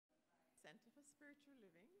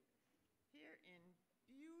here in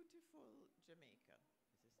beautiful Jamaica.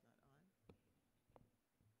 Is this not on?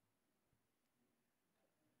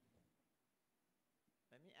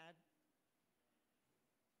 Let me add.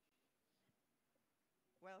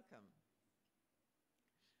 Welcome.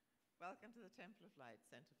 Welcome to the Temple of Light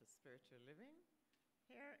Center for Spiritual Living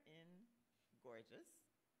here in gorgeous,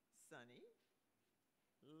 sunny,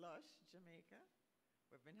 lush Jamaica.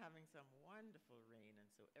 We've been having some wonderful rain, and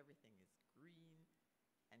so everything is green,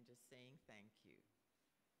 and just saying thank you.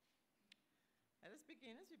 Let us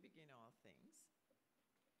begin, as we begin all things,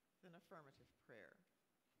 with an affirmative prayer.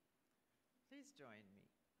 Please join me.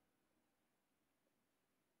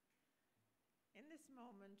 In this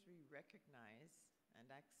moment, we recognize and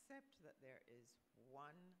accept that there is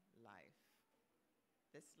one life.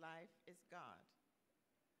 This life is God.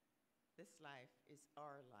 This life is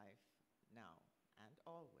our life now and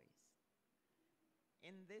always.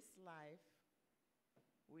 In this life,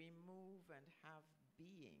 we move and have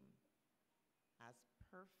being as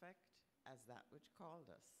perfect as that which called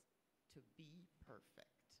us to be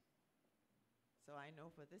perfect. So I know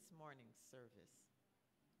for this morning's service,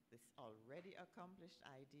 this already accomplished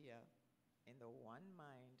idea in the one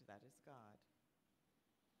mind that is God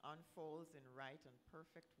unfolds in right and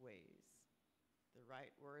perfect ways. The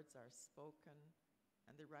right words are spoken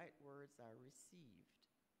and the right words are received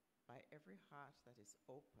by every heart that is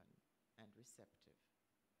open and receptive.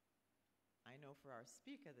 I know for our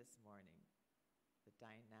speaker this morning, the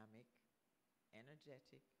dynamic,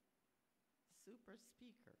 energetic, super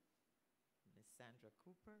speaker, Ms. Sandra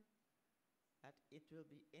Cooper, that it will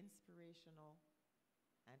be inspirational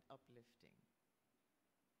and uplifting,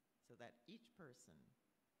 so that each person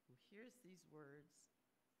who hears these words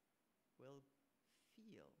will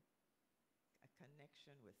feel a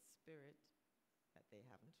connection with spirit that they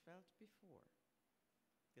haven't felt before.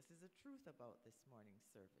 This is the truth about this morning's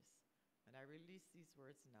service, and I release these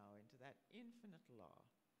words now into that infinite law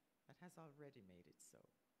that has already made it so,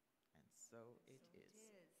 and so it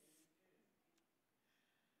is.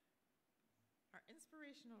 Our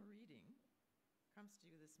inspirational reading comes to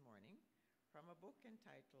you this morning from a book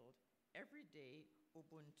entitled Everyday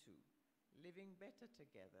Ubuntu, Living Better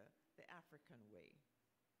Together, the African Way.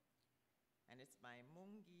 And it's by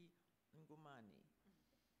Mungi Ngumani.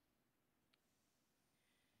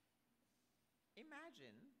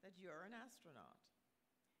 Imagine that you're an astronaut.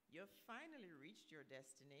 You've finally reached your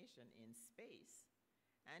destination in space,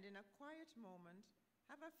 and in a quiet moment,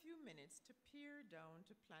 have a few minutes to peer down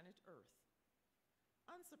to planet Earth.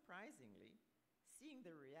 Unsurprisingly, seeing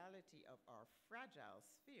the reality of our fragile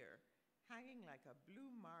sphere hanging like a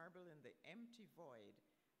blue marble in the empty void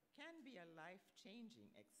can be a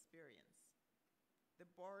life-changing experience.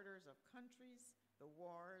 The borders of countries, the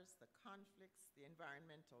wars, the conflicts, the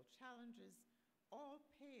environmental challenges all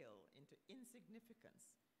pale into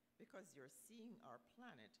insignificance because you're seeing our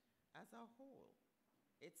planet as a whole.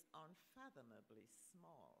 It's unfathomably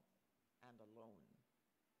small and alone.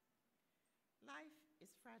 Life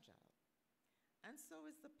is fragile, and so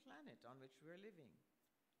is the planet on which we're living.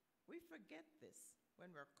 We forget this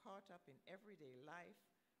when we're caught up in everyday life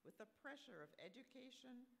with the pressure of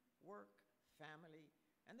education, work, family,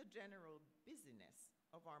 and the general busyness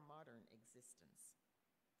of our modern existence.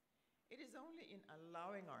 It is only in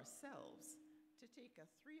allowing ourselves to take a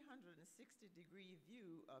 360-degree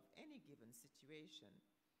view of any given situation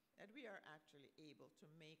that we are actually able to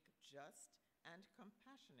make just and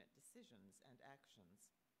compassionate decisions and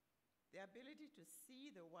actions. The ability to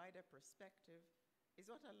see the wider perspective is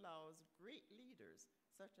what allows great leaders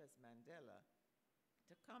such as Mandela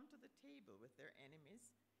to come to the table with their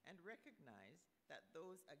enemies and recognize that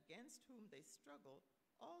those against whom they struggle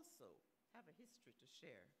also have a history to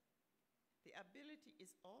share. The ability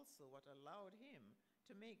is also what allowed him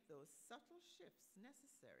to make those subtle shifts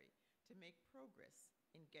necessary to make progress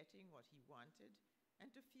in getting what he wanted and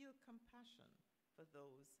to feel compassion for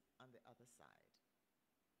those on the other side.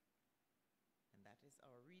 And that is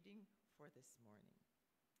our reading for this morning.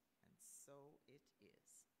 And so it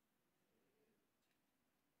is.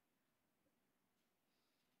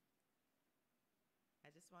 I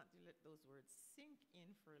just want to let those words sink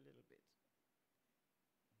in for a little bit.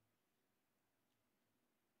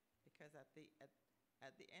 Because at the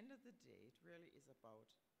end of the day, it really is about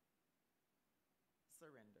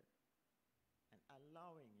surrender and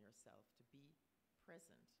allowing yourself to be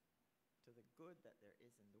present to the good that there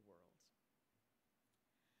is in the world.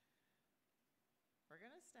 We're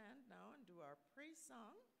going to stand now and do our praise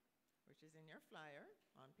song, which is in your flyer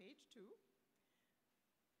on page 2.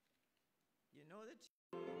 You know that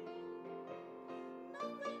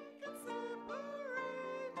nothing can separate us from a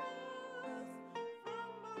love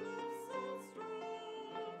so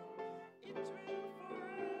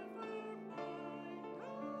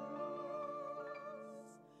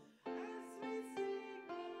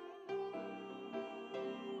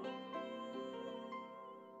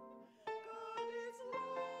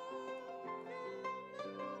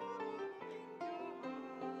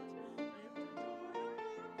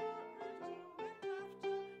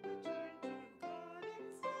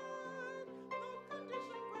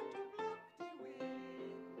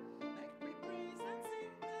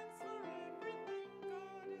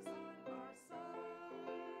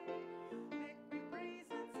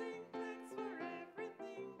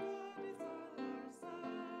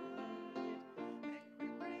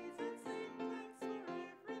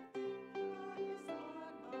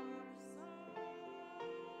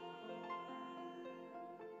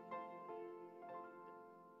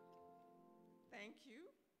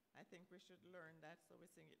should learn that so we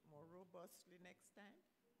sing it more robustly next time.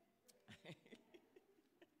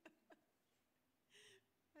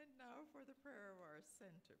 And now for the prayer of our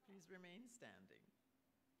center. Please remain standing.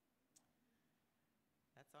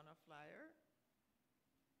 That's on a flyer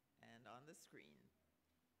and on the screen.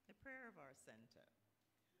 The prayer of our center.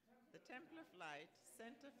 The Temple of Light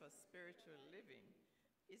Center for Spiritual Living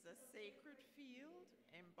is a sacred field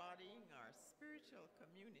embodying our spiritual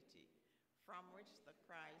community from which the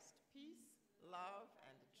Christ peace, love,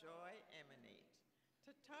 and joy emanate,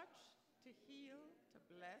 to touch, to heal, to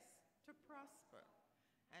bless, to prosper,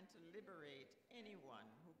 and to liberate anyone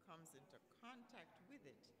who comes into contact with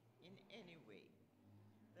it in any way.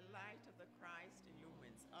 The light of the Christ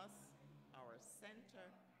illumines us, our center,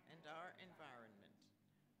 and our environment.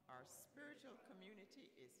 Our spiritual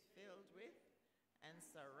community is filled with and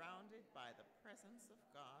surrounded by the presence of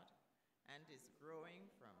God and is growing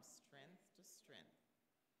from strength to strength.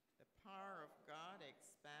 The power of God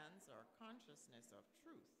expands our consciousness of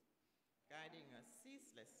truth, guiding us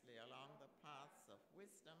ceaselessly along the paths of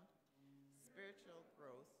wisdom, spiritual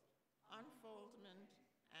growth, unfoldment,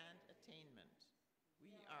 and attainment.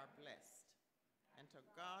 We are blessed, and to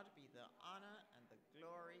God be the honor and the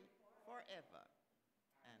glory forever.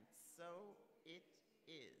 And so it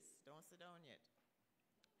is. Don't sit down yet.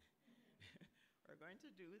 We're going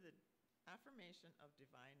to do the affirmation of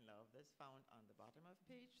divine love that's found on the bottom of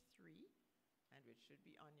page 3, and which should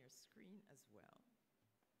be on your screen as well.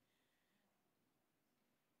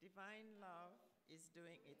 Divine love is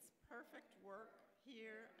doing its perfect work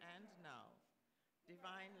here and now.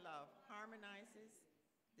 Divine love harmonizes.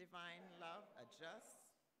 Divine love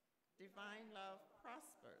adjusts. Divine love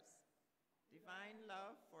prospers. Divine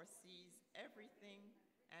love foresees everything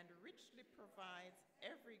and richly provides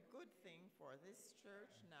every good thing for this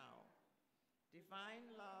church now. Divine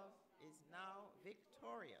love is now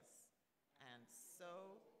victorious, and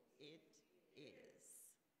so it is.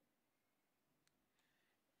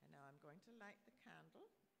 And now I'm going to light the candle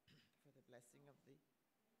for the blessing of the...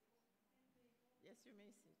 Yes, you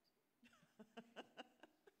may sit.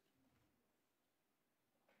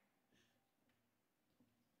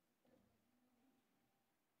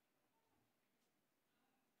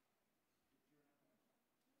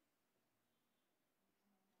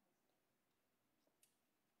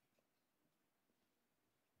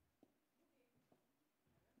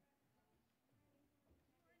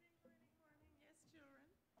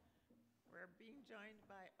 We're being joined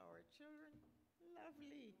by our children.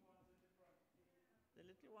 Lovely. The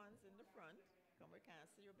little ones in the front. Come, we can't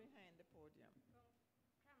see you behind the podium. Cameron,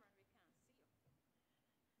 we can't see you.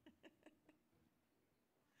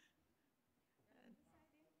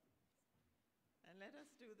 And let us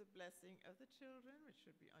do the blessing of the children, which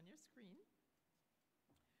should be on your screen.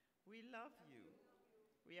 We love you.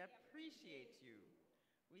 We appreciate you.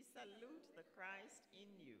 We salute the Christ in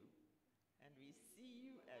you. And we see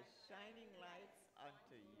you as shining lights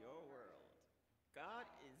unto your world. God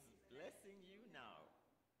is blessing you now,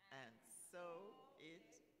 and so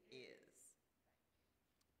it is.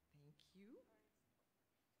 Thank you.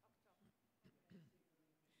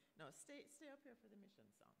 No, stay up here for the mission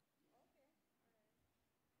song.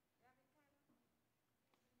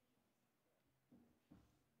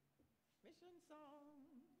 Mission song.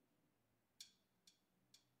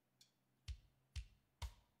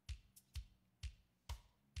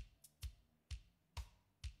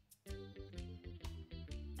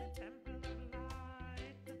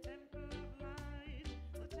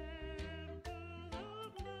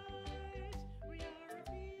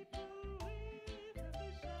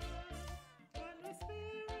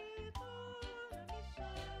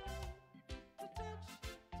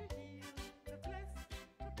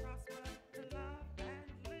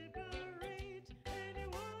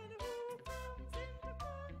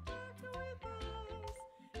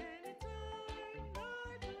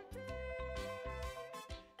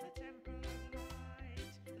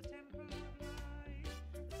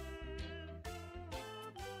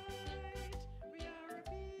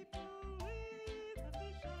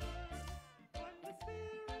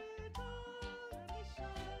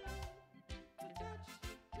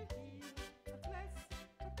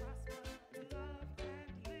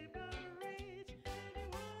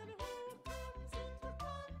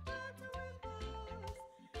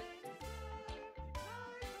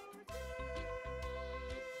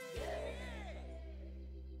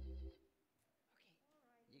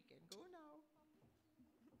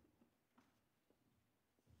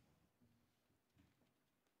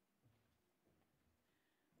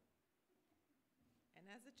 And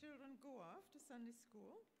as the children go off to Sunday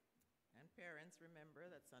school, and parents remember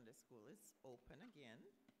that Sunday school is open again,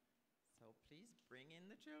 So please bring in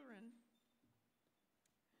the children.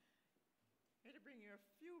 Here to bring you a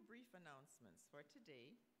few brief announcements for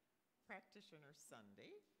today, Practitioner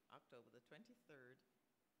Sunday, October the 23rd,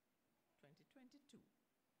 2022.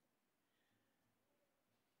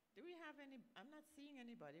 Do we have any, I'm not seeing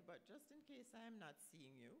anybody, but just in case I am not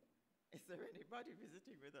seeing you, is there anybody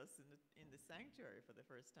visiting with us in the sanctuary for the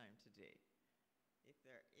first time today? If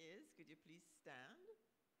there is, could you please stand?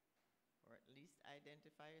 Or at least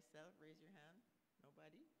identify yourself, raise your hand.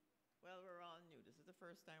 Nobody? Well, we're all new. This is the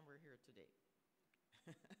first time we're here today.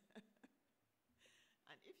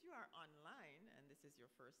 And if you are online, and this is your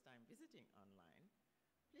first time visiting online,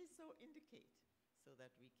 please so indicate so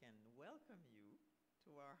that we can welcome you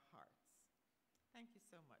to our hearts. Thank you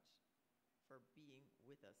so much for being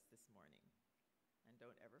with us this morning. And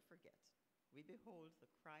don't ever forget, we behold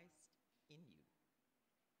the Christ in you.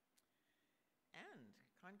 And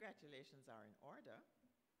congratulations are in order.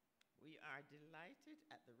 We are delighted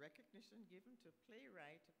at the recognition given to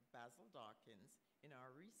playwright Basil Dawkins in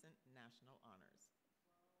our recent national honors.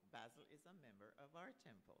 Basil is a member of our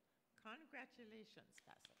temple. Congratulations,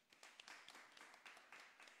 Basil.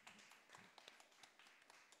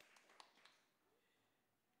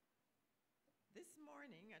 This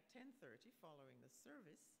morning at 10:30, following the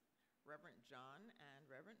service, Reverend John and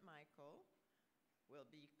Reverend Michael will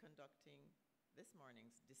be conducting this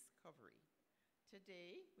morning's Discovery.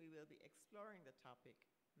 Today, we will be exploring the topic,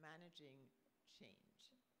 Managing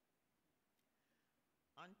Change.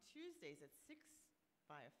 On Tuesdays at 6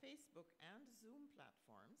 via Facebook and Zoom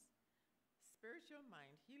platforms, Spiritual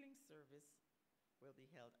Mind Healing Service will be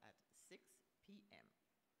held at 6 p.m.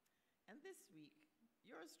 And this week,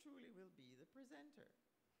 yours truly will be the presenter.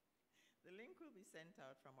 The link will be sent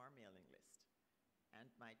out from our mailing list. And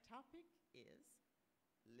my topic is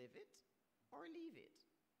Live It or Leave It.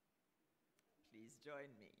 Please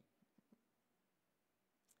join me.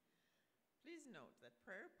 Please note that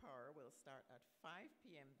prayer power will start at 5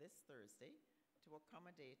 p.m. this Thursday to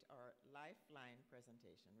accommodate our Lifeline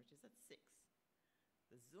presentation, which is at 6.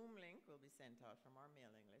 The Zoom link will be sent out from our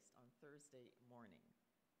mailing list on Thursday morning.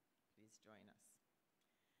 Please join us.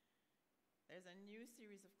 There's a new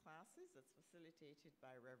series of classes that's facilitated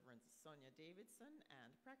by Reverend Sonia Davidson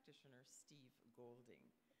and practitioner Steve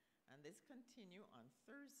Golding. And this continue on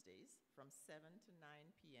Thursdays from 7 to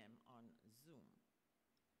 9 p.m. on Zoom.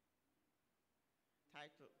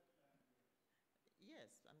 Title,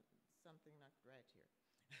 yes, something not right here.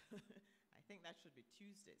 I think that should be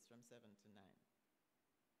Tuesdays from 7 to 9.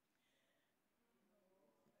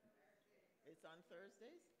 It's on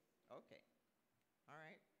Thursdays? Okay. All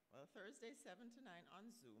right. Well, Thursday, 7 to 9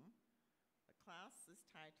 on Zoom. The class is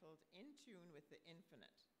titled In Tune with the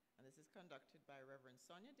Infinite. And this is conducted by Reverend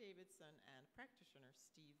Sonia Davidson and practitioner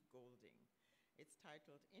Steve Golding. It's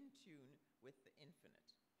titled In Tune with the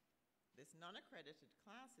Infinite. This non-accredited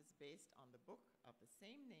class is based on the book of the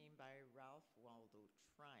same name by Ralph Waldo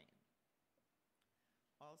Trine.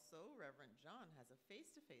 Also, Reverend John has a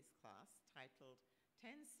face-to-face class titled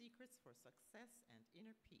 10 Secrets for Success and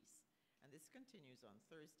Inner Peace. And this continues on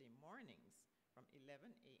Thursday mornings from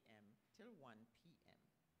 11 a.m. till 1 p.m.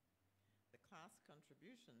 The class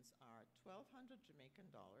contributions are $1,200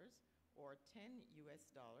 Jamaican dollars or $10 US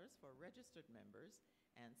for registered members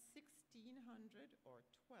and $1,600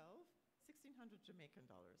 Jamaican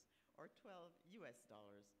dollars or $12 US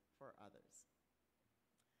for others.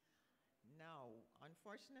 Now,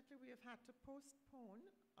 unfortunately, we have had to postpone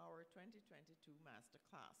our 2022 master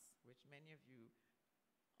class, which many of you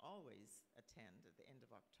always attend at the end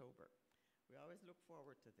of October. We always look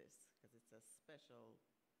forward to this because it's a special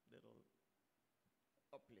little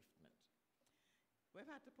upliftment. We've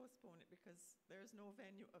had to postpone it because there's no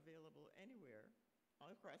venue available anywhere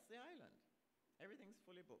all across the island. Everything's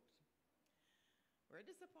fully booked. We're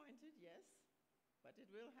disappointed, yes, but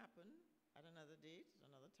it will happen at another date,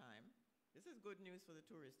 another time. This is good news for the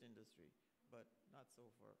tourist industry, but not so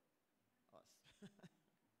for us.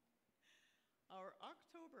 Our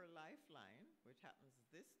October Lifeline, which happens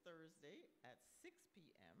this Thursday at 6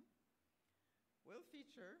 p.m., will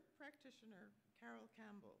feature practitioner Carol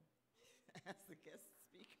Campbell as the guest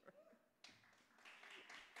speaker.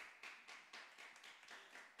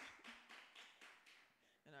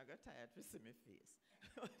 And I got tired to see my face.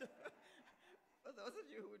 For those of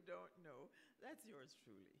you who don't know, that's yours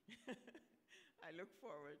truly. I look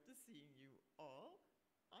forward to seeing you all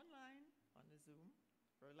online on the Zoom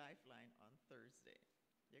for Lifeline on Thursday.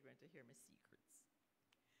 You're going to hear my secrets.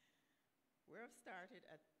 We have started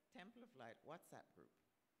a Temple of Light WhatsApp group.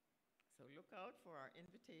 So look out for our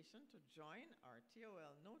invitation to join our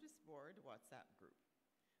TOL Notice Board WhatsApp group.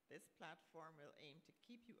 This platform will aim to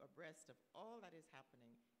keep you abreast of all that is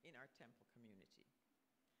happening in our temple community.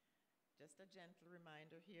 Just a gentle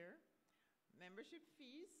reminder here, membership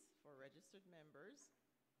fees for registered members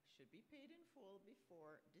should be paid in full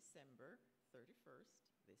before December 31st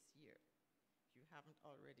this year. If you haven't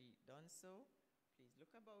already done so, please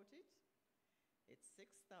look about it. It's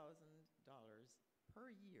 $6,000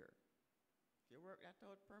 per year. If you work that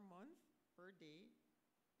out per month, per day,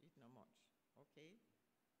 it's not much, okay?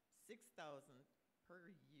 $6,000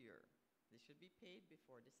 per year. This should be paid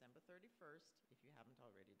before December 31st if you haven't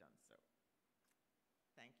already done so.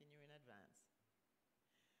 Thanking you in advance.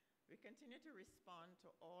 We continue to respond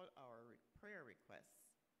to all our prayer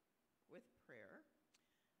requests. With prayer,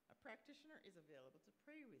 a practitioner is available to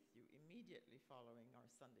pray with you immediately following our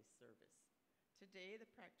Sunday service. Today, the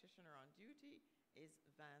practitioner on duty is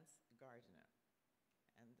Vance Gardner,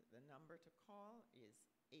 and the number to call is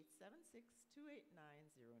 876-289-0907,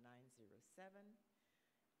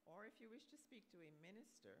 or if you wish to speak to a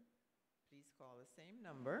minister, please call the same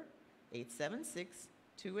number,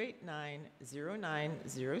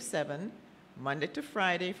 876-289-0907, Monday to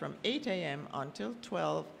Friday from 8 a.m. until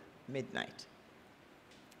 12 midnight.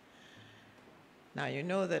 Now, you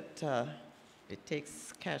know that it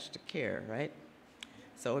takes cash to care, right?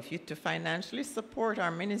 So if you to financially support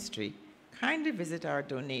our ministry, kindly visit our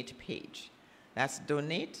donate page. That's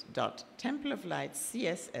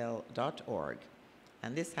donate.templeoflightcsl.org.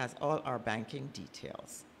 And this has all our banking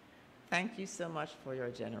details. Thank you so much for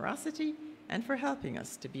your generosity and for helping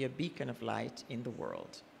us to be a beacon of light in the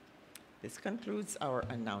world. This concludes our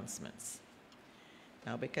announcements.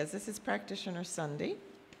 Now, because this is Practitioner Sunday,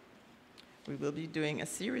 we will be doing a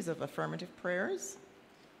series of affirmative prayers.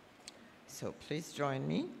 So please join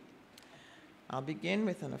me. I'll begin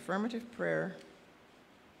with an affirmative prayer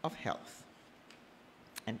of health.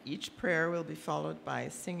 And each prayer will be followed by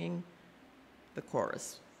singing the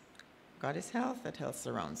chorus. God is health, that health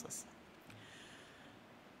surrounds us.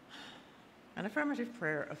 An affirmative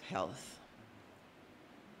prayer of health.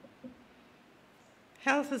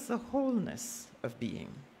 Health is the wholeness of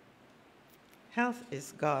being. Health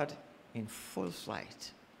is God in full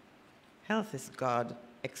flight. Health is God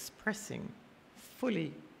expressing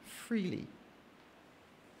fully, freely,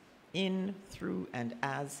 in, through, and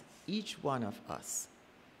as each one of us.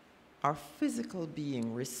 Our physical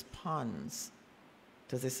being responds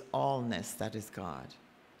to this allness that is God.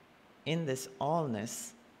 In this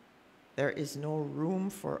allness, there is no room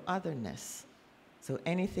for otherness. So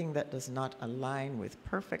anything that does not align with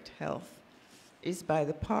perfect health is, by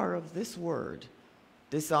the power of this word,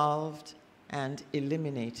 dissolved and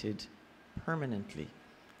eliminated permanently.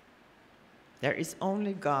 There is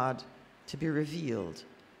only God to be revealed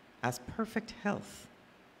as perfect health,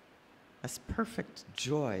 as perfect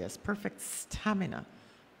joy, as perfect stamina,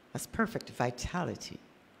 as perfect vitality.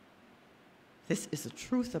 This is the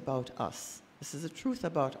truth about us. This is the truth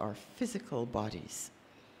about our physical bodies,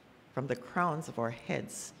 from the crowns of our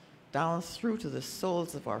heads down through to the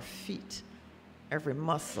soles of our feet. Every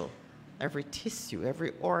muscle, every tissue,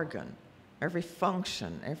 every organ, every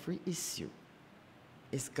function, every issue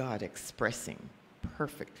is God expressing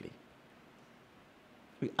perfectly.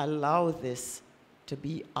 We allow this to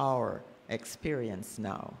be our experience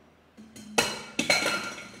now,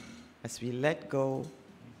 as we let go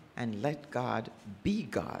and let God be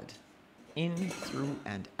God in, through,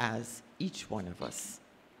 and as each one of us,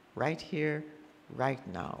 right here, right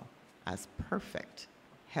now, as perfect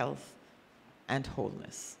health and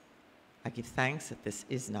wholeness. I give thanks that this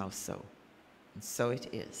is now so, and so it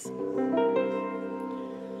is.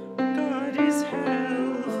 God is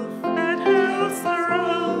health, that health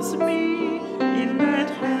surrounds me. In that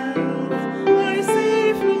health I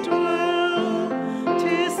safely dwell.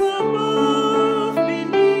 'Tis above,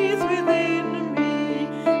 beneath, within me.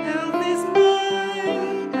 Health is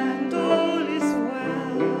mine, and all is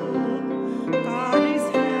well. God is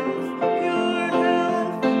health, pure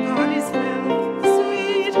health. God is health,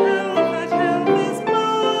 sweet health. That health is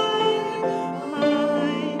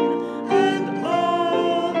mine, and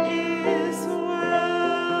all is well.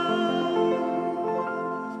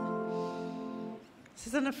 This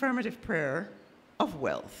is an affirmative prayer of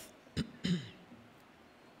wealth.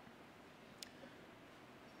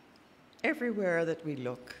 Everywhere that we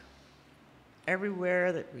look,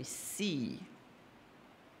 everywhere that we see,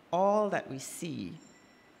 all that we see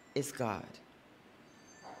is God.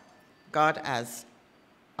 God as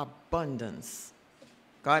abundance,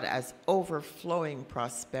 God as overflowing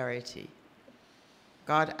prosperity,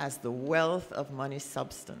 God as the wealth of money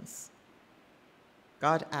substance,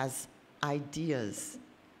 God as ideas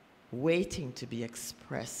waiting to be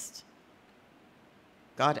expressed,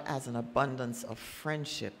 God has an abundance of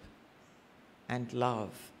friendship and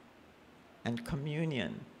love and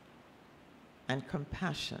communion and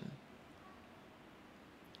compassion.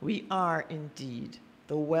 We are indeed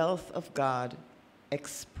the wealth of God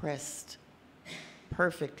expressed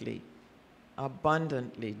perfectly,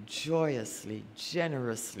 abundantly, joyously,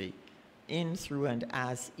 generously, in, through, and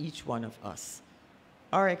as each one of us.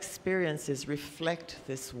 Our experiences reflect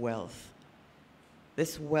this wealth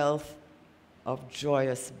of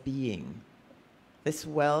joyous being, this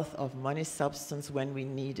wealth of money substance when we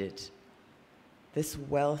need it, this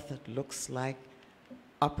wealth that looks like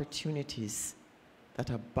opportunities that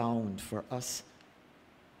abound for us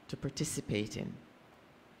to participate in.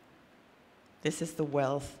 This is the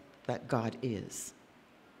wealth that God is.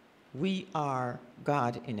 We are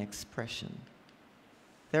God in expression.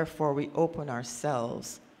 Therefore, we open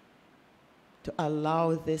ourselves to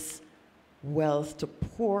allow this wealth to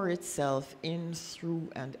pour itself in, through,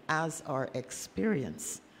 and as our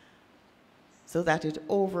experience, so that it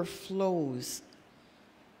overflows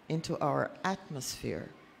into our atmosphere,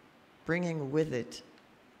 bringing with it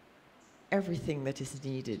everything that is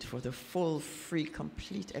needed for the full, free,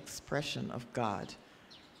 complete expression of God.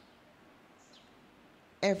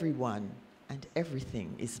 Everyone and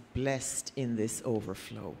everything is blessed in this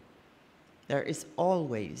overflow. There is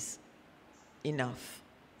always enough.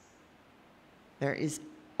 There is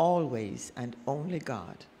always and only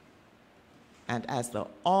God. And as the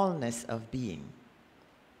allness of being,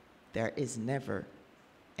 there is never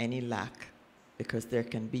any lack, because there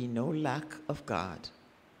can be no lack of God.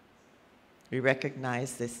 We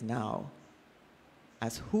recognize this now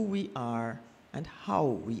as who we are and how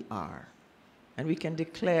we are. And we can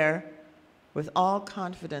declare with all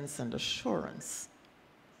confidence and assurance,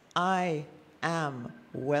 I am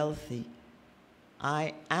wealthy.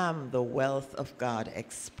 I am the wealth of God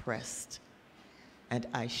expressed. And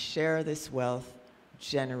I share this wealth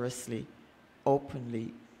generously,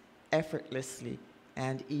 openly, effortlessly,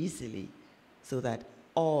 and easily, so that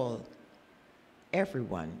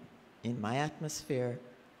everyone in my atmosphere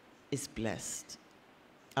is blessed.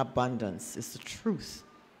 Abundance is the truth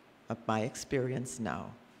of my experience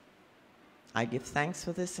now. I give thanks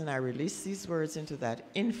for this, and I release these words into that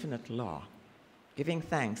infinite law, giving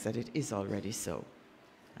thanks that it is already so.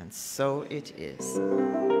 And so it is.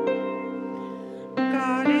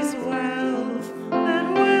 God is wealth,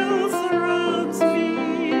 that wealth surrounds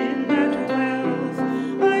me, in that wealth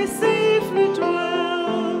I safely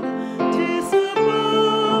dwell. 'Tis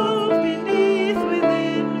above, beneath,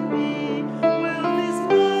 within me, wealth is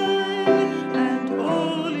mine, and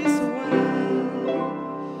all is well.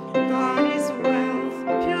 God is wealth,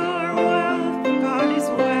 pure wealth, God is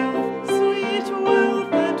wealth, sweet wealth,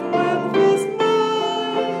 that wealth is mine,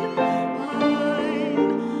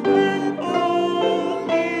 and all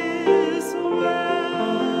is well.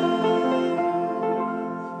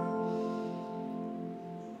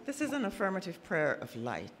 This is an affirmative prayer of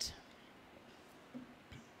light.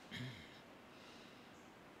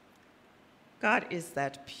 God is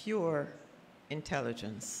that pure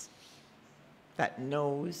intelligence that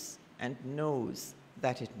knows and knows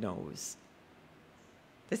that it knows.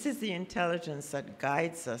 This is the intelligence that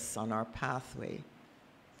guides us on our pathway.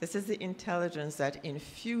 This is the intelligence that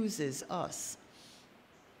infuses us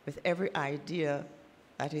with every idea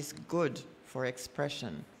that is good for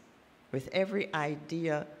expression, with every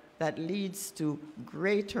idea that leads to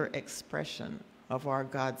greater expression of our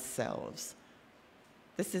God selves.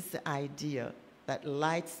 This is the idea that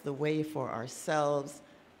lights the way for ourselves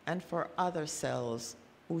and for other selves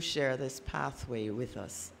who share this pathway with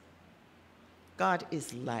us. God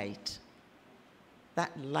is light.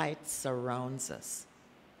 That light surrounds us.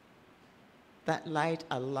 That light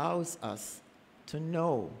allows us to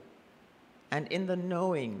know, and in the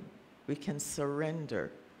knowing, we can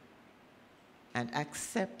surrender and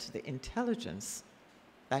accept the intelligence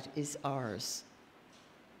that is ours.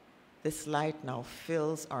 This light now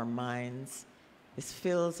fills our minds, it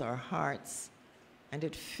fills our hearts, and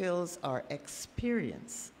it fills our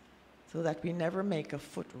experience, so that we never make a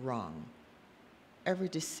foot wrong. Every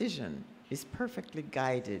decision is perfectly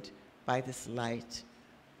guided by this light.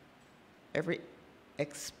 Every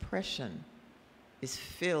expression is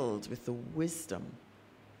filled with the wisdom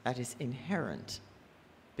that is inherent,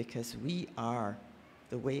 because we are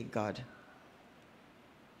the way God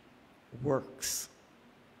works.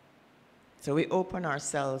 So we open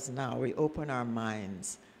ourselves now, we open our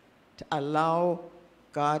minds to allow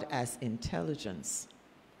God as intelligence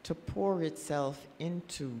to pour itself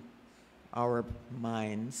into our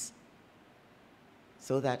minds,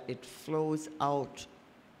 so that it flows out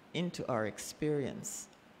into our experience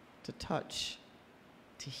to touch,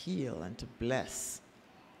 to heal and to bless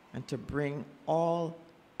and to bring all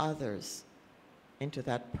others into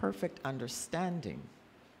that perfect understanding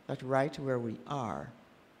that right where we are,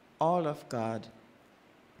 all of God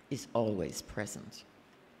is always present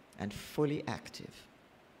and fully active.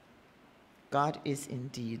 God is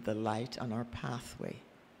indeed the light on our pathway.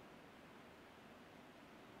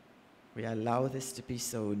 We allow this to be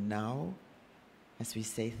so now as we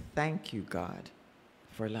say, thank you, God,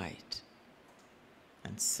 for light.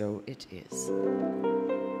 And so it is.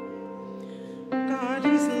 God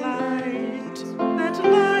is light, that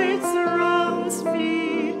light surrounds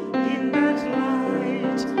me. In that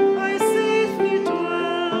light I safely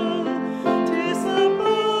dwell. 'Tis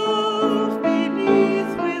above,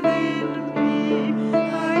 beneath, within me.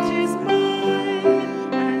 Light is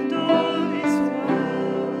mine, and all is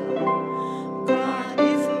well. God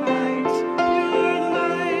is light, pure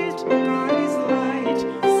light. God is light,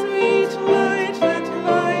 sweet light. That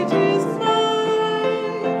light is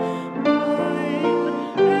mine,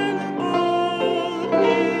 and all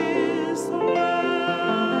is well.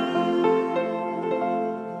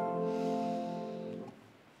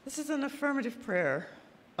 This is an affirmative prayer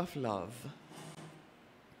of love.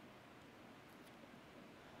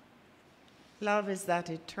 Love is that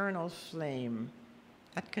eternal flame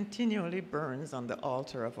that continually burns on the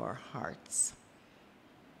altar of our hearts,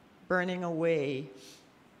 burning away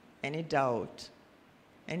any doubt,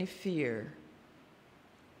 any fear,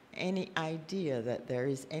 any idea that there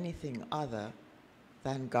is anything other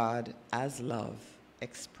than God as love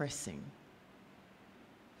expressing.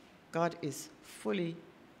 God is fully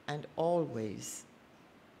and always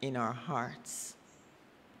in our hearts.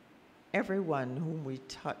 Everyone whom we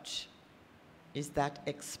touch is that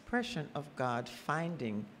expression of God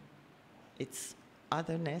finding its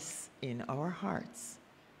otherness in our hearts.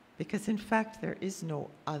 Because in fact, there is no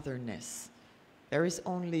otherness. There is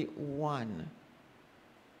only one.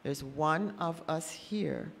 There's one of us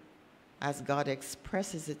here as God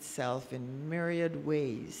expresses itself in myriad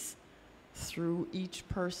ways through each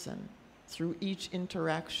person, through each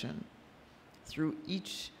interaction, through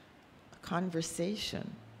each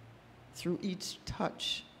conversation, through each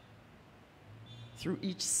touch, through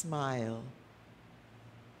each smile,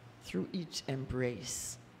 through each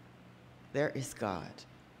embrace. There is God.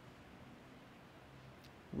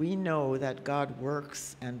 We know that God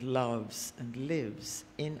works and loves and lives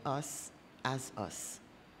in us as us.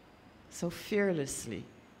 So fearlessly,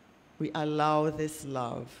 we allow this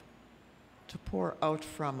love to pour out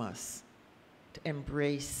from us, to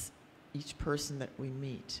embrace each person that we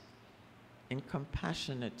meet in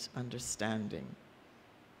compassionate understanding,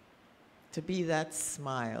 to be that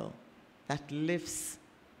smile that lifts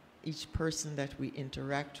each person that we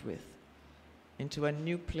interact with into a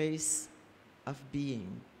new place of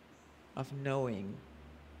being, of knowing,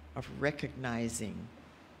 of recognizing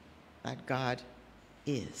that God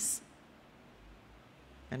is.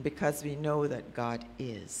 And because we know that God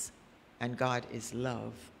is, and God is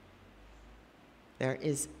love, there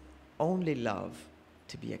is only love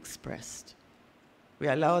to be expressed. We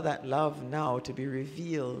allow that love now to be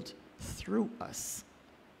revealed through us,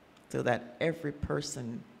 so that every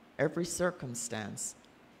person, every circumstance,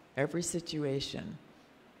 every situation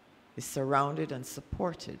is surrounded and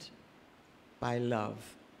supported by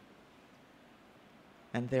love.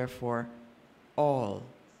 And therefore, all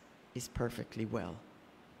is perfectly well.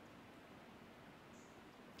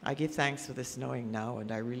 I give thanks for this knowing now,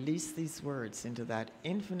 and I release these words into that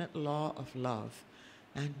infinite law of love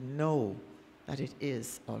and know that it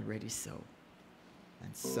is already so.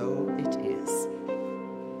 And so it is.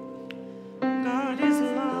 God is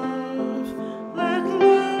love, that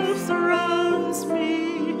love surrounds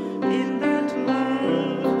me. In that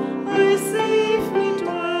love I safely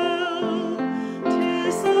dwell.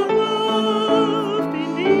 'Tis above,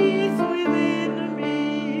 beneath, within me.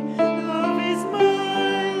 Love is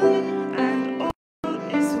mine, and all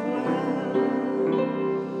is well.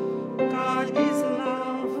 God is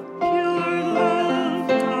love, pure love.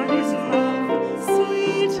 God is love,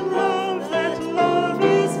 sweet love. That love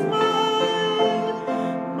is mine,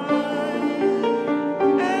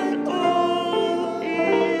 and all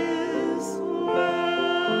is well.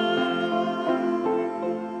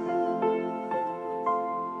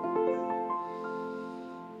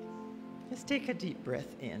 Let's take a deep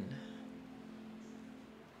breath in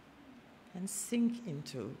and sink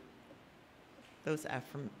into those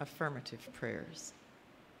affirmative prayers,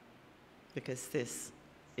 because this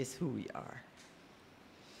is who we are.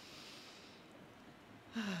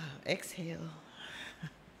 Exhale.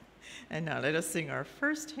 And now let us sing our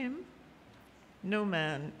first hymn, No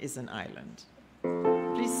Man is an Island.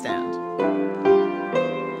 Please stand.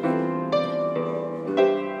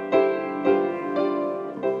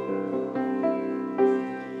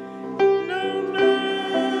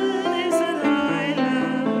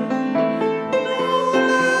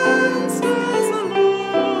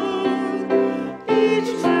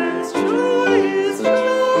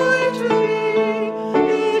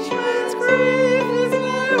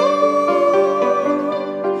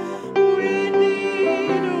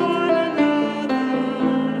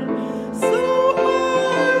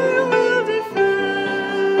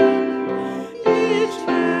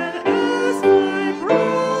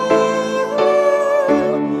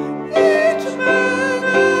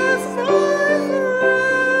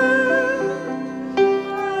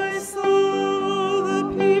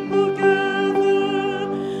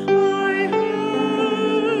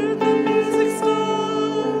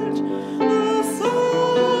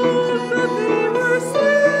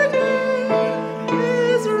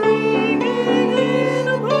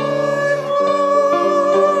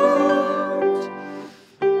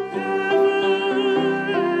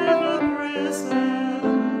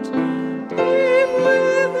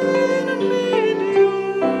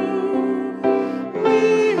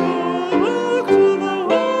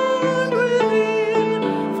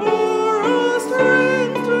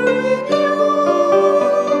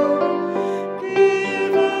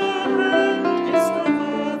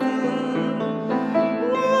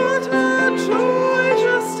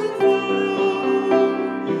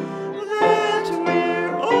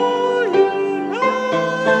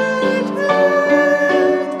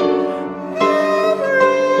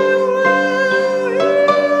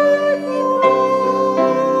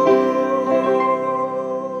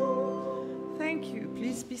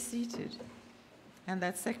 And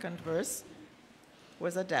that second verse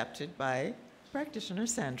was adapted by practitioner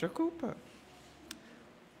Sandra Cooper,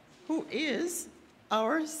 who is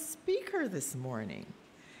our speaker this morning.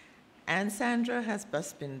 And Sandra has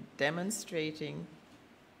just been demonstrating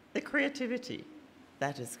the creativity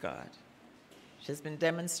that is God. She's been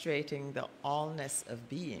demonstrating the allness of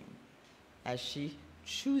being as she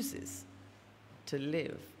chooses to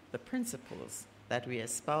live the principles that we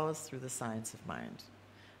espouse through the science of mind.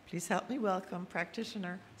 Please help me welcome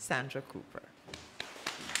practitioner Sandra Cooper.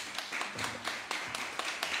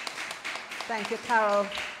 Thank you, Carol.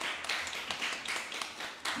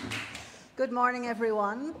 Good morning,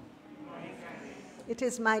 everyone. It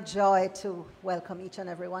is my joy to welcome each and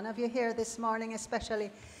every one of you here this morning,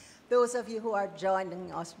 especially those of you who are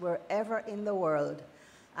joining us wherever in the world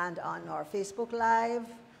and on our Facebook Live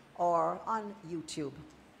or on YouTube.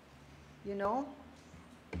 You know,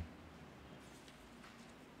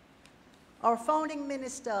 our founding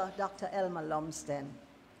minister, Dr. Elmer Lumsden,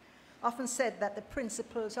 often said that the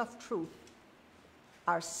principles of truth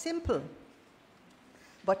are simple,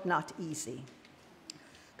 but not easy.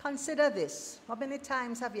 Consider this. How many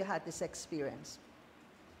times have you had this experience?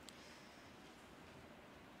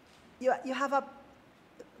 You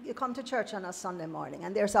come to church on a Sunday morning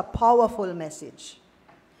and there's a powerful message.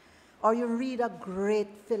 Or you read a great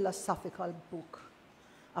philosophical book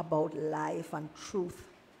about life and truth.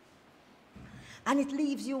 And it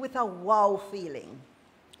leaves you with a wow feeling.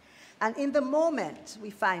 And in the moment, we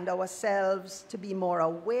find ourselves to be more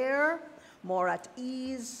aware, more at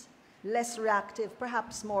ease, less reactive,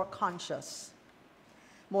 perhaps more conscious,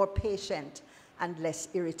 more patient, and less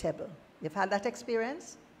irritable. You've had that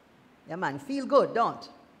experience? Yeah, man, feel good, don't?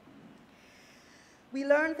 We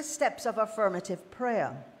learn the steps of affirmative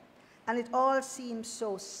prayer, and it all seems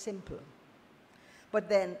so simple. But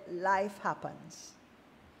then life happens.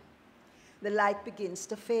 The light begins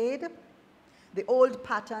to fade. The old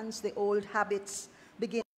patterns, the old habits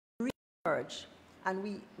begin to re-emerge, and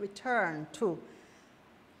we return to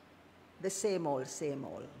the same old, same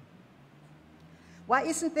old. Why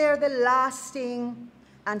isn't there the lasting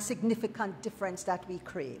and significant difference that we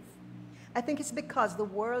crave? I think it's because the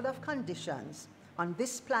world of conditions on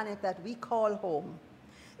this planet that we call home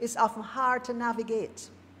is often hard to navigate.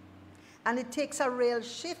 And it takes a real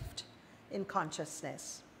shift in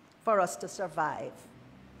consciousness for us to survive.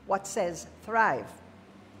 What says thrive?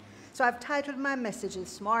 So I've titled my message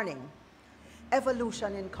this morning,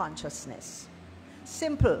 Evolution in Consciousness.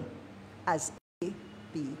 Simple as A,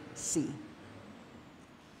 B, C.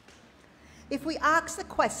 If we ask the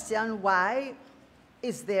question, why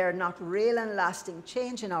is there not real and lasting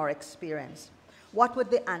change in our experience, what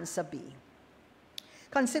would the answer be?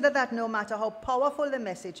 Consider that no matter how powerful the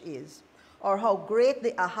message is, or how great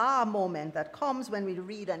the aha moment that comes when we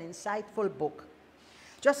read an insightful book,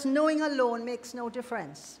 just knowing alone makes no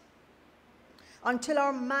difference. Until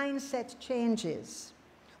our mindset changes,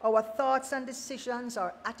 our thoughts and decisions,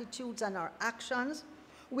 our attitudes and our actions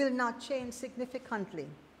will not change significantly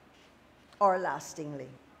or lastingly.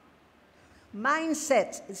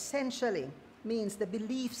 Mindset essentially means the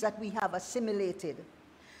beliefs that we have assimilated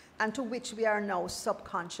and to which we are now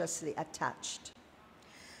subconsciously attached.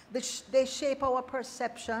 They shape our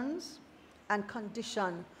perceptions and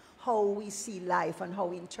condition how we see life and how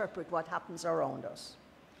we interpret what happens around us.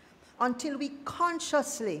 Until we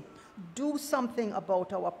consciously do something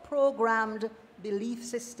about our programmed belief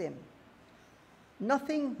system,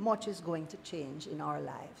 nothing much is going to change in our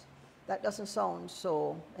lives. That doesn't sound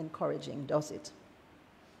so encouraging, does it?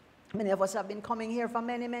 Many of us have been coming here for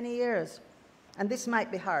many, many years, and this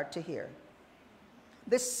might be hard to hear.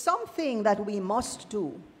 There's something that we must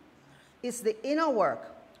do is the inner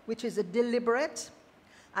work, which is a deliberate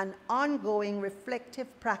and ongoing reflective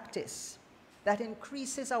practice that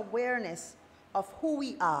increases awareness of who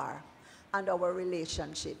we are and our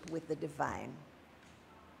relationship with the divine.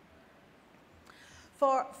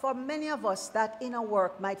 For many of us, that inner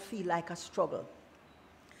work might feel like a struggle.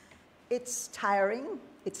 It's tiring,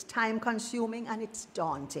 it's time-consuming, and it's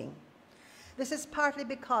daunting. This is partly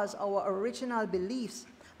because our original beliefs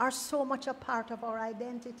are so much a part of our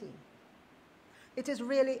identity. It is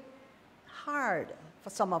really hard for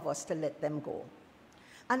some of us to let them go.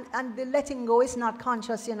 And the letting go is not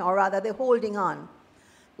conscious, or rather the holding on.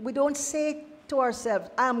 We don't say to ourselves,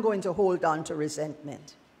 I'm going to hold on to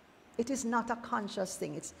resentment. It is not a conscious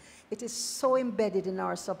thing. It is so embedded in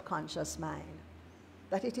our subconscious mind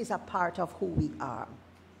that it is a part of who we are.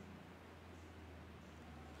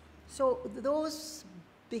 So those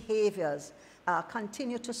behaviors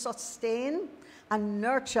continue to sustain and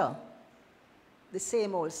nurture the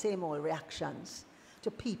same old reactions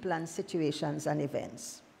to people and situations and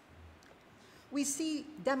events. We see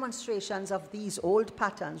demonstrations of these old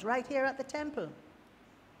patterns right here at the temple.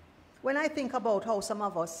 When I think about how some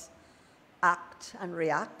of us act and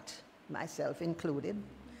react, myself included,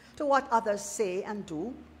 to what others say and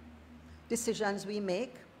do, decisions we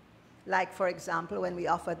make, like, for example, when we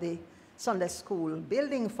offer the Sunday school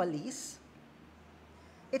building for lease,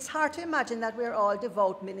 it's hard to imagine that we're all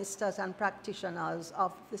devout ministers and practitioners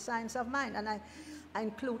of the science of mind, and I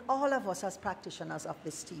include all of us as practitioners of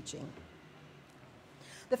this teaching.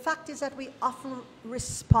 The fact is that we often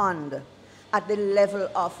respond at the level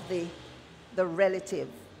of the relative.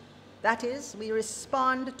 That is, we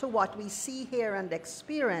respond to what we see, hear, and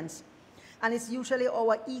experience, and it's usually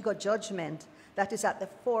our ego judgment that is at the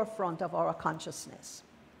forefront of our consciousness.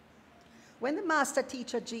 When the master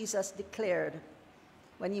teacher Jesus declared,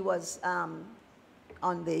 when he was on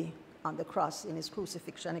the cross in his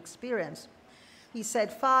crucifixion experience, he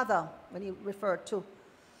said, Father, when he referred to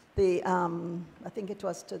I think it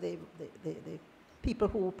was to the people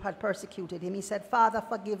who had persecuted him, he said, Father,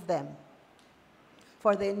 forgive them,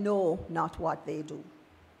 for they know not what they do.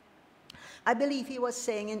 I believe he was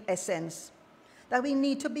saying, in essence, that we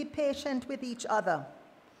need to be patient with each other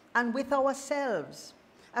and with ourselves,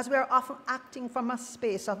 as we are often acting from a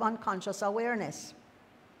space of unconscious awareness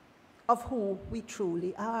of who we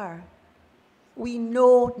truly are. We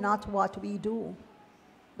know not what we do.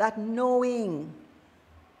 That knowing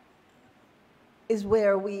is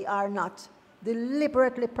where we are not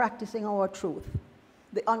deliberately practicing our truth.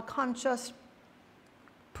 The unconscious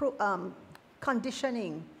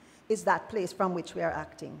conditioning is that place from which we are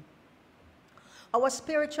acting. Our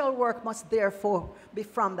spiritual work must therefore be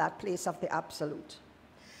from that place of the absolute.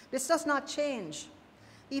 This does not change,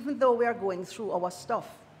 even though we are going through our stuff.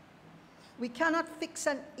 We cannot fix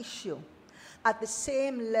an issue at the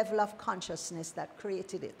same level of consciousness that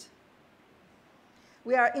created it.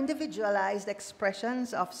 We are individualized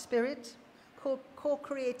expressions of spirit,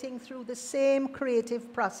 co-creating through the same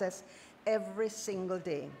creative process every single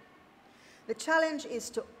day. The challenge is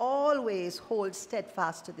to always hold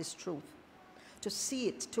steadfast to this truth, to see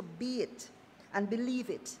it, to be it, and believe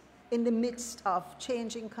it in the midst of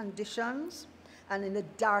changing conditions and in the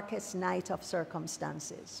darkest night of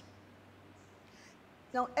circumstances.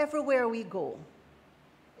 Now, everywhere we go,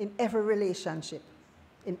 in every relationship,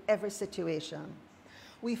 in every situation,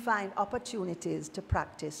 we find opportunities to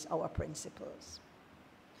practice our principles.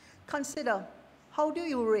 Consider, how do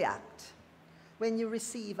you react when you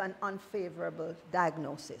receive an unfavorable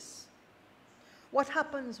diagnosis? What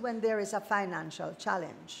happens when there is a financial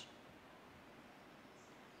challenge?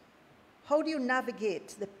 How do you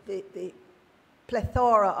navigate the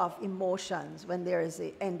plethora of emotions when there is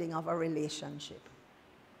the ending of a relationship?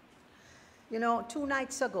 You know, 2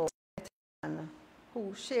 nights ago, I met a man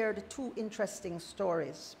who shared 2 interesting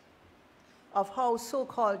stories of how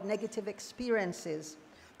so-called negative experiences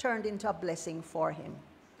turned into a blessing for him.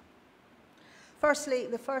 Firstly,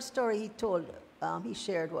 the first story he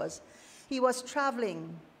shared was, he was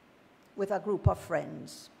traveling with a group of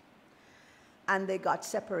friends, and they got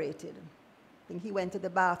separated. I think he went to the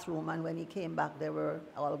bathroom, and when he came back, they were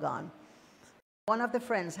all gone. One of the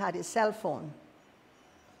friends had his cell phone.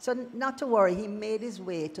 So not to worry, he made his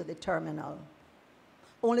way to the terminal,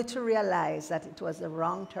 only to realize that it was the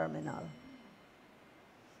wrong terminal.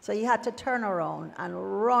 So he had to turn around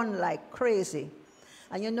and run like crazy.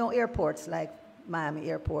 And you know airports like Miami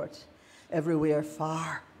Airport, everywhere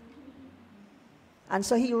far. And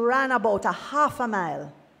so he ran about a half a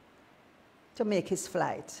mile to make his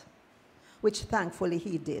flight, which thankfully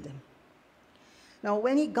he did. Now,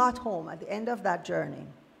 when he got home at the end of that journey,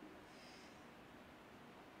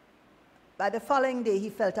 by the following day, he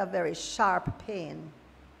felt a very sharp pain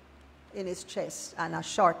in his chest and a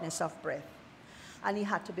shortness of breath, and he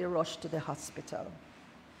had to be rushed to the hospital.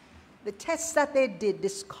 The tests that they did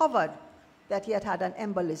discovered that he had had an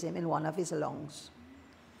embolism in one of his lungs.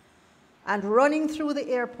 And running through the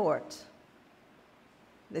airport,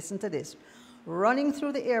 listen to this, running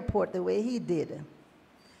through the airport the way he did,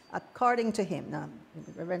 according to him, now,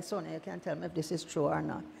 Reverend Sonia, you can't tell me if this is true or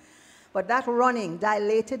not, but that running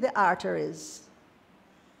dilated the arteries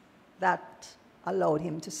that allowed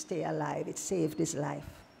him to stay alive. It saved his life.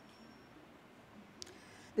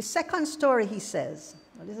 The second story, he says,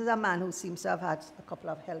 well, this is a man who seems to have had a couple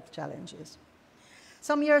of health challenges.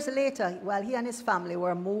 Some years later, while he and his family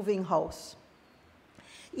were moving house,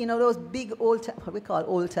 you know those big old, what we call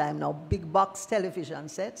old time now, big box television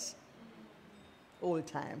sets? Old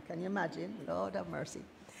time, can you imagine? Lord have mercy.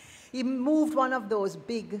 He moved one of those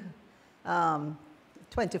big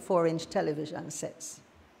 24-inch television sets.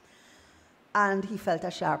 and he felt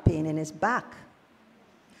a sharp pain in his back.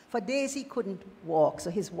 For days he couldn't walk, so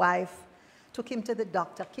his wife took him to the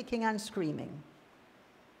doctor, kicking and screaming.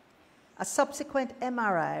 A subsequent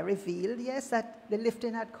MRI revealed, yes, that the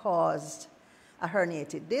lifting had caused a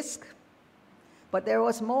herniated disc, but there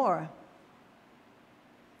was more.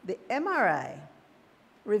 The MRI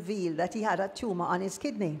revealed that he had a tumor on his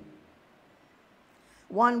kidney,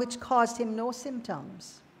 one which caused him no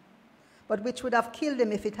symptoms, but which would have killed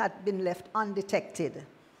him if it had been left undetected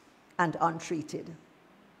and untreated.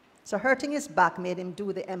 So hurting his back made him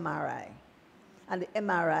do the MRI, and the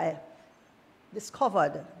MRI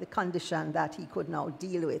discovered the condition that he could now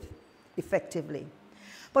deal with effectively.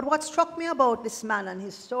 But what struck me about this man and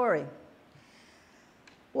his story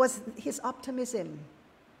was his optimism,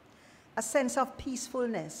 a sense of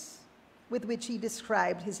peacefulness with which he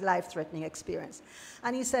described his life-threatening experience.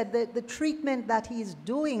 And he said that the treatment that he's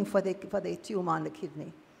doing for the tumor on the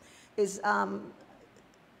kidney is a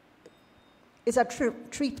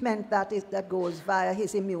treatment that goes via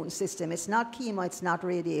his immune system. It's not chemo, it's not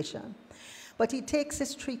radiation. But he takes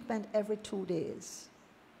this treatment every 2 days.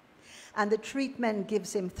 And the treatment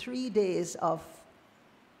gives him 3 days of,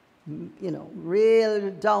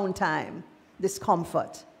 real downtime,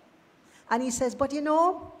 discomfort. And he says, but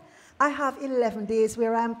I have 11 days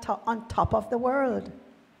where I'm on top of the world.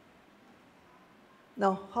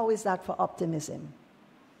 Now, how is that for optimism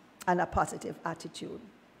and a positive attitude?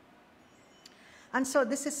 And so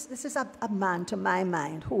this is a man, to my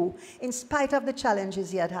mind, who, in spite of the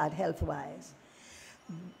challenges he had had health-wise,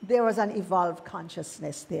 there was an evolved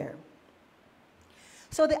consciousness there.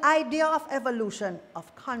 So the idea of evolution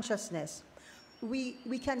of consciousness,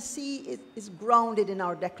 we can see it is grounded in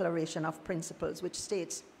our Declaration of Principles, which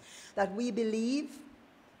states that we believe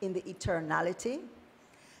in the eternality,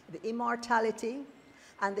 the immortality,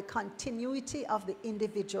 and the continuity of the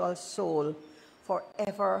individual soul,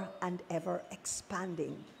 forever and ever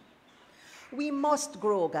expanding. We must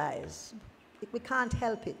grow, guys. We can't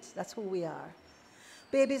help it. That's who we are.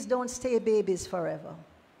 Babies don't stay babies forever.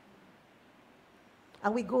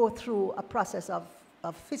 And we go through a process of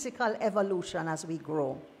physical evolution as we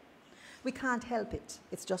grow. We can't help it.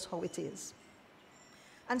 It's just how it is.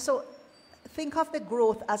 And so think of the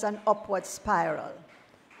growth as an upward spiral.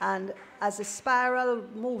 And as the spiral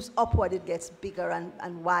moves upward, it gets bigger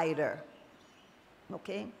and wider.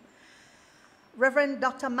 Okay? Reverend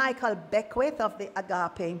Dr. Michael Beckwith of the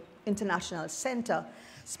Agape International Center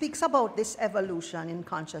speaks about this evolution in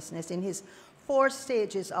consciousness in his 4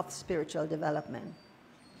 stages of spiritual development.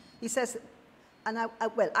 He says, and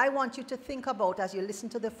I want you to think about, as you listen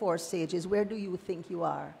to the 4 stages, where do you think you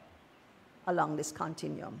are along this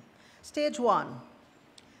continuum? Stage 1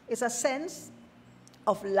 is a sense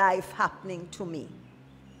of life happening to me.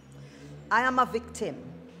 I am a victim.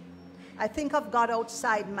 I think of God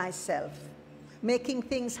outside myself, making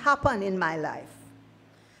things happen in my life.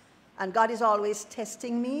 And God is always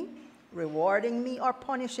testing me, rewarding me, or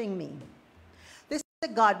punishing me. This is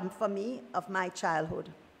the God for me of my childhood.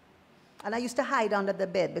 And I used to hide under the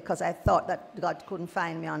bed because I thought that God couldn't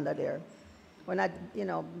find me under there. When I,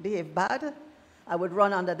 behaved bad, I would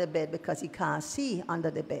run under the bed because he can't see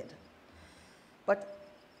under the bed. But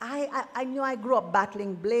I knew I grew up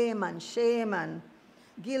battling blame and shame and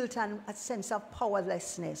guilt and a sense of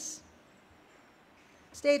powerlessness.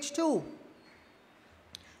 Stage 2,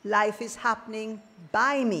 life is happening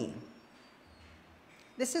by me.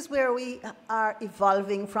 This is where we are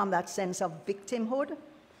evolving from that sense of victimhood,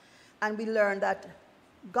 and we learn that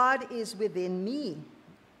God is within me,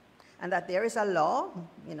 and that there is a law,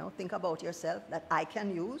 think about yourself, that I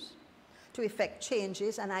can use to effect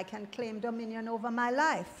changes, and I can claim dominion over my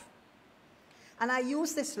life. And I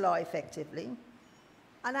use this law effectively,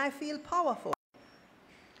 and I feel powerful.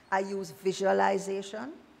 I use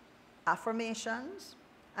visualization, affirmations,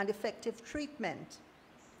 and effective treatment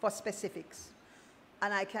for specifics.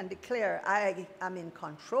 And I can declare I am in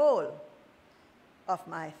control of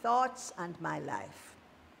my thoughts and my life.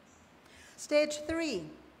 Stage 3,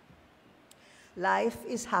 life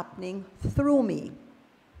is happening through me.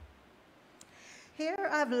 Here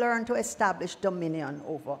I've learned to establish dominion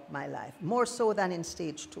over my life, more so than in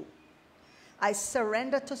stage 2. I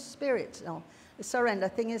surrender to spirit. No, the surrender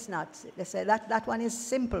thing is not, they say that one is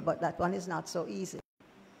simple, but that one is not so easy.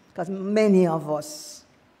 Because many of us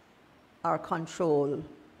are control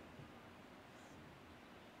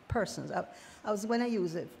persons. I was going to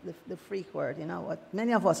use the freak word, what?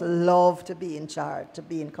 Many of us love to be in charge, to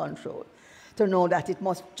be in control, to know that it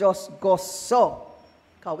must just go so.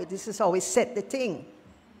 Because this is how we set the thing.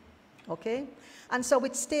 Okay? And so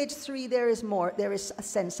with stage 3, there is a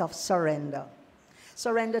sense of surrender.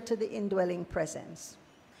 Surrender to the indwelling presence,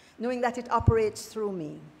 knowing that it operates through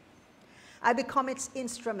me. I become its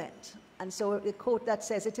instrument. And so the quote that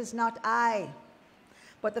says, "It is not I,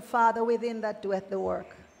 but the Father within that doeth the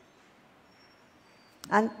work."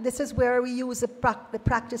 And this is where we use the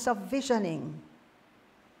practice of visioning,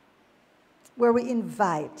 where we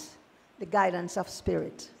invite the guidance of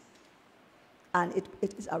spirit. And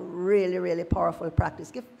it is a really, really powerful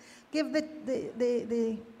practice. Give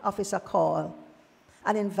the office a call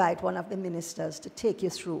and invite one of the ministers to take you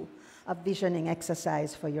through a visioning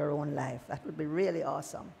exercise for your own life. That would be really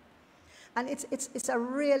awesome. And it's a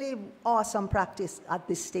really awesome practice at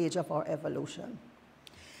this stage of our evolution.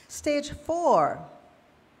 Stage 4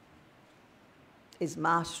 is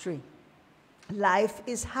mastery. Life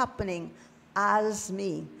is happening as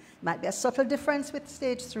me. Might be a subtle difference with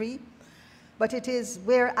stage 3, but it is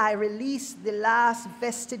where I release the last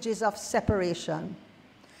vestiges of separation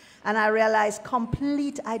and I realize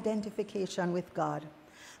complete identification with God.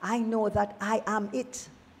 I know that I am it.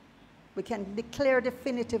 We can declare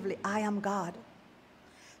definitively, I am God.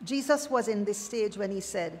 Jesus was in this stage when he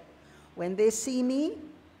said, "When they see me,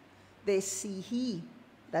 they see he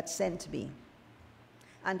that sent me.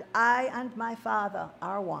 And I and my Father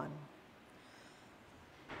are one."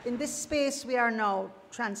 In this space, we are now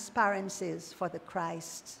transparencies for the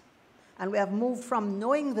Christ. And we have moved from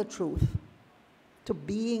knowing the truth to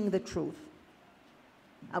being the truth.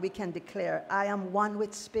 And we can declare, I am one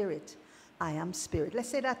with spirit. I am spirit. Let's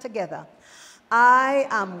say that together. I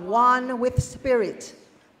am one with spirit.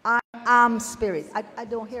 I am spirit. I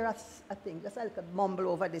don't hear a thing. Just like a mumble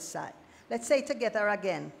over this side. Let's say it together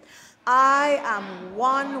again. I am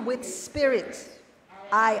one with spirit.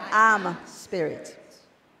 I am spirit.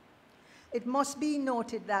 It must be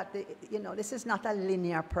noted that this is not a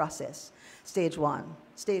linear process. Stage 1,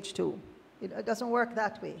 stage 2. It doesn't work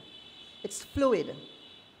that way. It's fluid.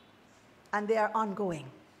 And they are ongoing.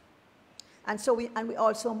 And so we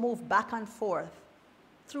also move back and forth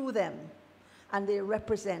through them. And they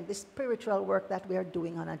represent the spiritual work that we are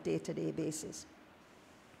doing on a day-to-day basis.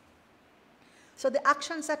 So the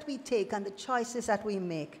actions that we take and the choices that we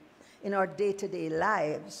make in our day-to-day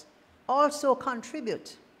lives also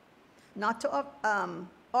contribute not to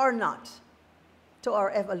our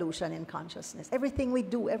evolution in consciousness. Everything we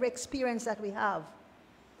do, every experience that we have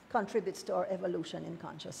contributes to our evolution in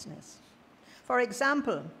consciousness. For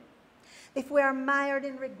example, if we are mired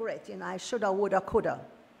in regret, I shoulda, woulda, coulda,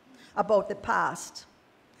 about the past,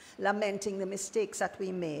 lamenting the mistakes that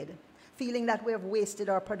we made, feeling that we have wasted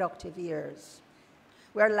our productive years,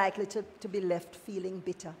 we are likely to be left feeling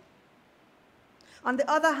bitter. On the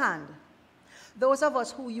other hand, those of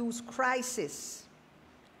us who use crisis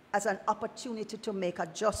as an opportunity to make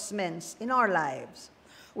adjustments in our lives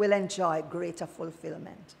will enjoy greater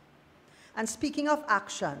fulfillment. And speaking of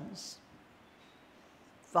actions,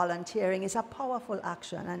 volunteering is a powerful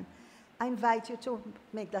action, and I invite you to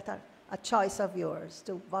make that a choice of yours,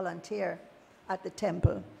 to volunteer at the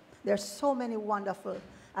temple. There are so many wonderful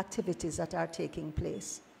activities that are taking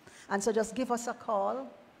place. And so just give us a call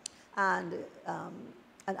and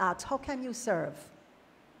ask, how can you serve?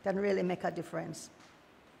 Can really make a difference.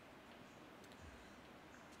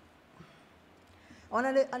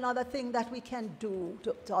 Another thing that we can do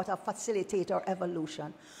to sort of facilitate our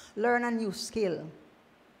evolution, learn a new skill,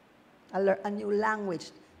 a new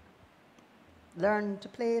language, learn to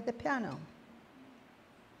play the piano,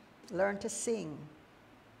 learn to sing,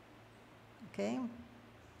 okay?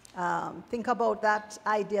 Think about that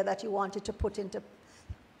idea that you wanted to put into,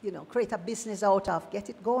 create a business out of, get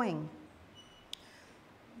it going.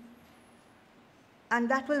 And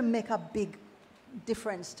that will make a big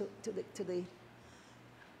difference to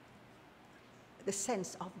the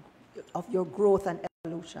sense of your growth and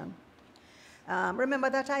evolution. Remember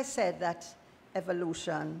that I said that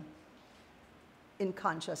evolution in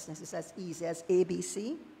consciousness is as easy as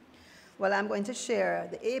ABC. Well, I'm going to share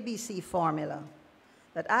the ABC formula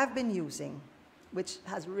that I've been using, which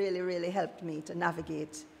has really, really helped me to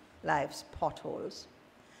navigate life's potholes.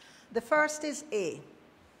 The first is A,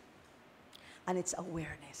 and it's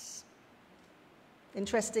awareness.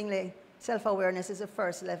 Interestingly, self-awareness is the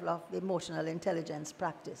first level of the emotional intelligence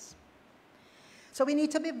practice. So we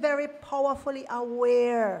need to be very powerfully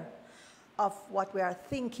aware of what we are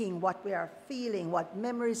thinking, what we are feeling, what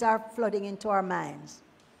memories are flooding into our minds.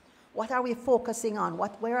 What are we focusing on?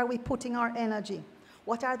 Where are we putting our energy?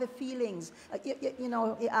 What are the feelings?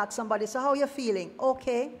 You ask somebody, so how are you feeling?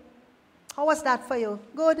 Okay. How was that for you?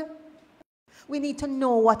 Good. We need to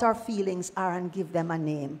know what our feelings are and give them a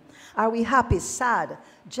name. Are we happy, sad,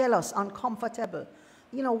 jealous, uncomfortable,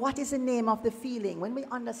 you know, what is the name of the feeling? When we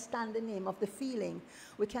understand the name of the feeling,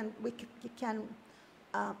 we can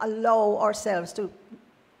allow ourselves to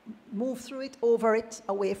move through it, over it,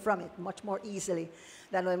 away from it, much more easily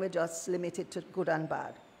than when we're just limited to good and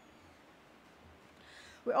bad.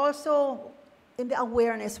 We're also, in the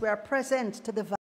awareness, we are present to the